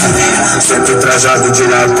sobrancelha, sempre trajado de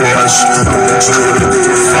Lacoste, dinheiro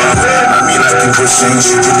de fora, a mina que você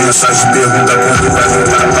enche de mensagem, pergunta quando vai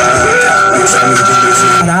voltar. Meus amigos do Brasil.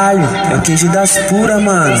 Caralho, é o queijo das puras,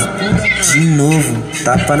 mano. De novo,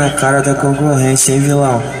 tapa na cara da concorrência, hein,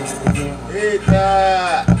 vilão?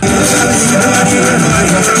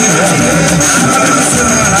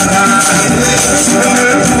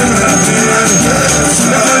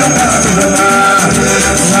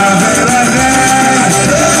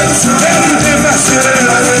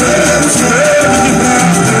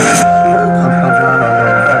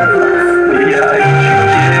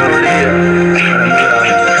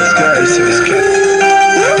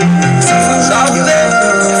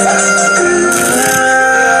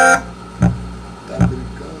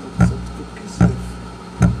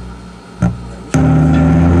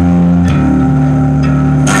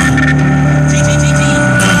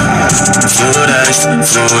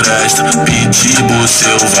 floresta, pitbull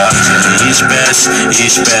selvagem,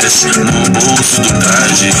 espécie, no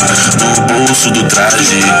bolso do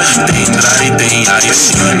traje, tem dry, tem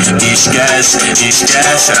ice,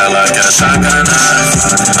 esquece, ela quer sacanagem,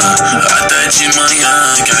 até de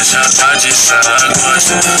manhã que a chapa de sala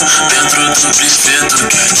gosta, dentro do brinquedo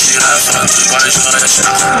quer tirar foto com as joias,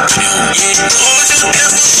 e hoje eu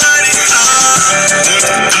tento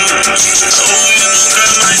hoje nunca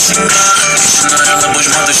mais se engana. Ensinar ela bons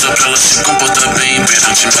modos só pra ela se comportar bem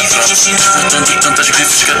perante minha tropa. Contando tantas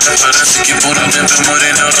grifes que até parece que por um tempo eu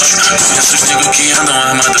morei na Europa. Conheço os negros que andam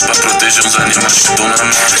armados pra proteger os animais que estão na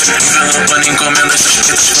morte. Envelopando encomendas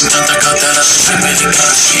suspeitas com tanta cautela, sem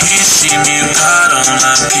perigar. E se me param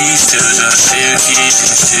na pista eu já sei o que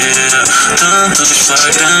dizer. Tantos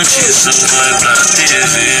flagrantes só vai pra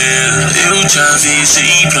TV. Eu te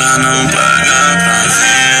avisei pra não pagar pra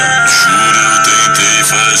ver. Juro, eu tentei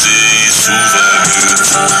fazer isso várias.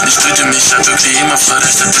 No estúdio me chato, eu criei uma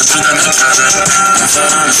floresta dentro da minha casa.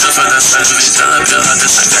 No sofá da sala, eu vi tela pelada,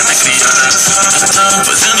 essa gata criada.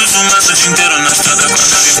 Fazendo fumaça o dia inteiro na estrada com a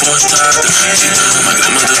nave importada. Uma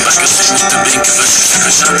grama do parque, eu sei muito bem que você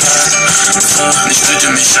fica chapado. No estúdio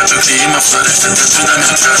me chato, eu criei uma floresta dentro da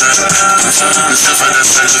minha casa. No sofá da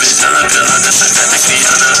sala, eu vi tela pelada, essa gata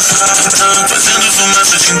criada. Fazendo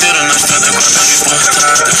fumaça o dia inteiro na estrada com a nave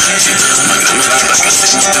importada. Uma grama do parque, eu sei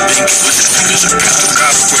muito bem que você fica chapado.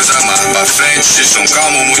 Caro, coisa mais pra frente, vocês são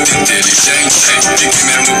calmo, muito inteligente. Pique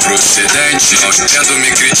mesmo procedente, não entendo,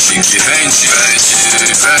 me critique, rende.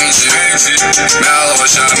 Minha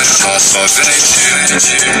loja menor só vende.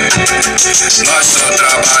 Nós só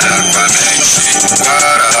trabalha com a mente.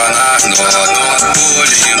 Guaraná, nó,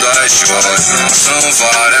 polindo as joias. São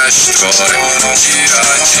várias histórias, dia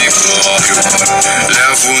de glória.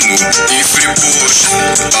 Levo no infriposto,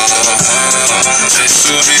 sem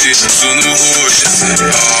sorriso no rosto.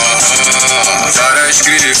 Várias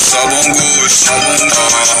grifes, só bom gosto.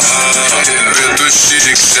 Preto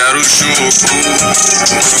chique, zero jogo.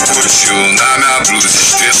 Curtiu na minha blusa,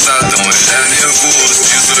 estressadão, ele é nervoso.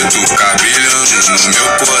 18 cabilhando no meu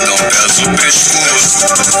cordão, peso o pescoço.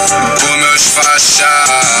 Com meus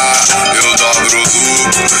faixas, eu dobro o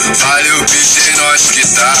lucro. Vale o bicho em nós que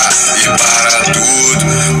tá, e para tudo.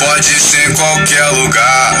 Pode ser em qualquer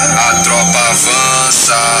lugar, a tropa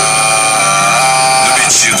avança. No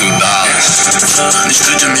metido Dallas. No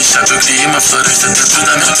estúdio me chato, eu criei uma floresta dentro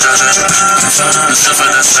da minha casa. No sofá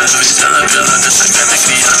da sala, eu vi tela pelada, essa gata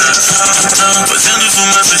criada. Fazendo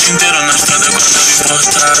fumaça o dia inteiro na estrada com a nave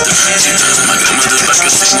importada. Uma grama do parque,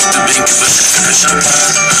 eu sei muito bem que você fica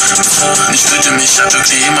chapado. No estúdio me chato, eu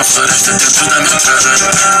criei uma floresta dentro da minha casa.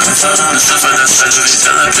 No sofá da sala, eu vi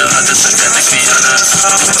tela pelada, essa gata criada.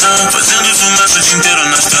 Fazendo fumaça o dia inteiro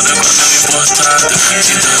na estrada com a nave importada.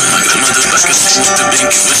 Uma grama do parque, eu sei muito bem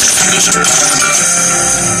que você fica chapado.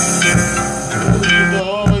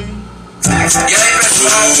 E aí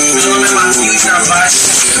pessoal, meu nome é Marquinhos Navaz,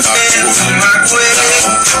 eu sou maconheiro.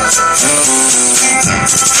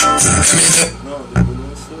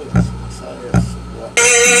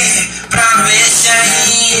 Pra ver se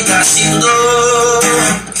ainda sinto dor,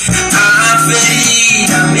 a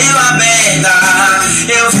ferida meio aberta,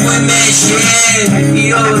 eu fui mexer e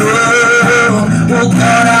piorou, o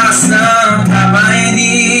coração tava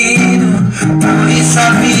herido, por isso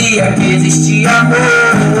sabia que existia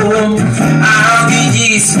amor. Alguém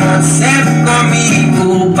disse, conte sempre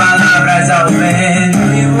comigo, palavras ao vento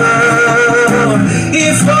e voou.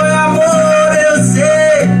 E foi amor, eu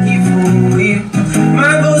sei que fui,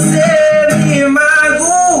 mas você me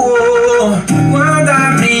magoou. Quando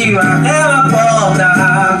abriu aquela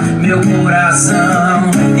porta, meu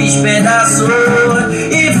coração despedaçou.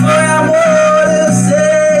 E foi amor, eu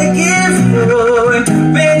sei que foi,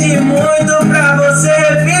 pedi muito pra você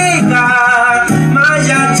ficar, mas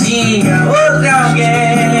já tinha outra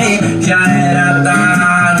alguém, já era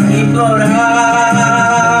tarde de implorar.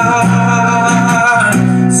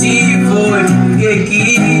 Se foi porque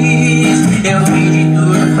quis, eu fiz de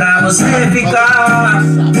tudo pra você ficar,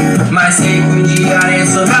 mas sei que um dia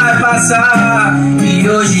isso vai passar. E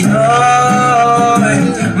hoje dói,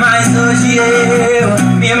 mas hoje eu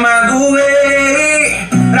me magoei,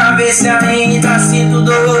 pra ver se ainda sinto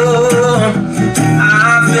dor,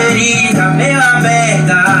 a ferida meio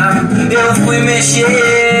aberta, eu fui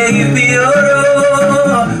mexer e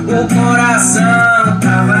piorou, o coração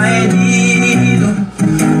tava herido,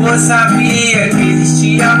 eu sabia que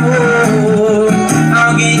existia amor.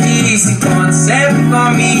 Alguém disse, conte sempre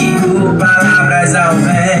comigo, palavras ao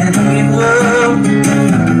vento e voou.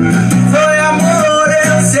 Foi amor,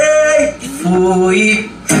 eu sei que foi,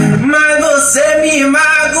 Mas você me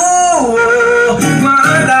magoou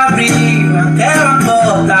quando abriu aquela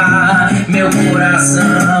porta, meu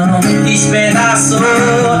coração despedaçou.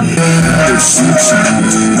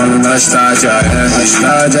 Mano, na estádia,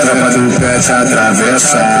 tropa do pé te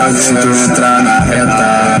atravessa. Se tu entrar na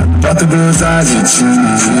reta, bota blusa de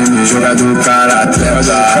time, jogador cara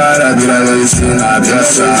atleta, vira lace na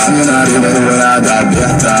beça, temporada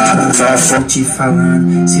aberta. Só Tô te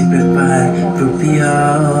falando, se prepare pro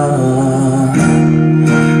pior.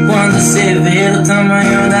 Quando cê vê o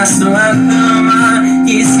tamanho da sua cama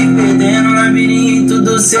e se perder no labirinto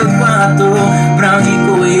do seu quarto, pra onde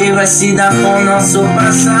correr vai se dar com o nosso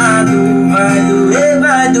passado. Vai doer,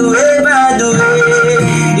 vai doer, vai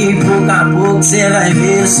doer, e pouco a pouco cê vai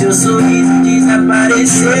ver o seu sorriso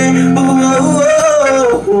desaparecer.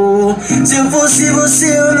 Se eu fosse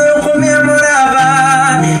você eu não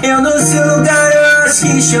comemorava, eu no seu lugar eu acho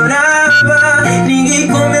que chorava. Ninguém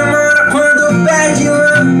comemora quando perde o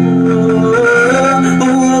amor.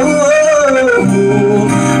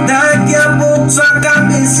 Daqui a pouco sua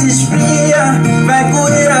cabeça esfria, vai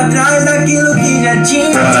correr atrás daquilo que já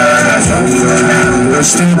tinha.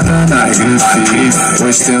 ostentando as grifes,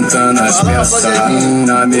 ostentando as peças.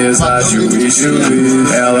 Na mesa, juiz,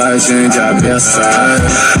 ela agende a peça.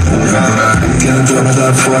 Que entrou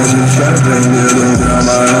da forte, já aprendeu o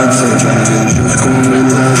drama antes. Com o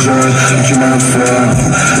medo da joia, de uma forma.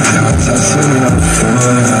 Ela tá sendo lá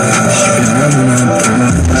fora, esperando na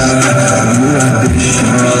porta. Lua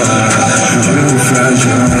deixou, jogo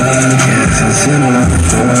frágil. Tá sendo lá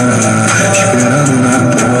fora, esperando na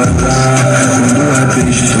porta. Lua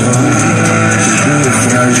deixou, jogo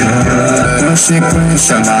frágil.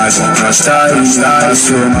 Consequência, mas nós tá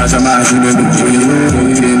sou mais a margem do que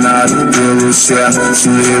inclinado pelo certo. Se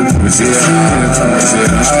repuser,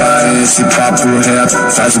 transparência, papo reto,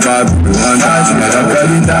 faz o bagulho andar de melhor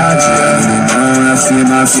qualidade. Não é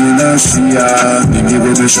firma, financia.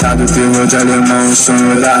 Inimigo do estado, terror de alemão,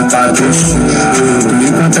 sonho olhar pra torcer. Me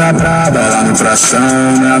encontra braba lá no coração,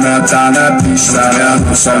 minha nota na pista.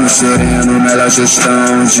 É só no sereno, melhor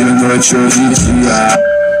gestão de noite ou de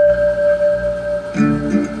dia.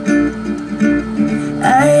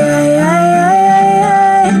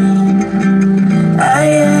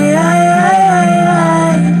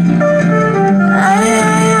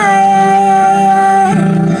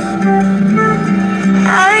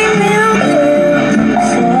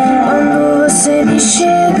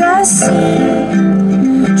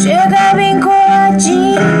 Chega bem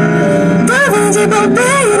coladinho. Tava de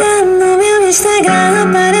bobeira no meu Instagram,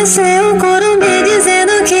 apareceu um coro me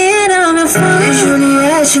dizendo que era meu fã. E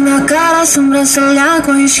Juliette na cara, sobrancelha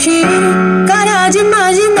com risquinho, cara de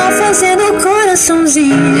marginal fazendo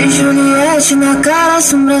coraçãozinho. E Juliette na cara,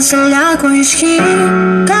 sobrancelha com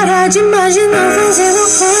risquinho, cara de marginal fazendo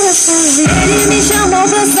coraçãozinho. Ele me chamou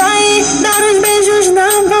pra sair, dar uns beijos na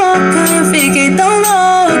boca. Eu fiquei tão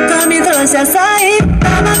louca, me trouxe açaí.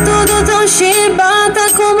 Tava tudo tão chibata,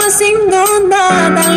 como assim do nada.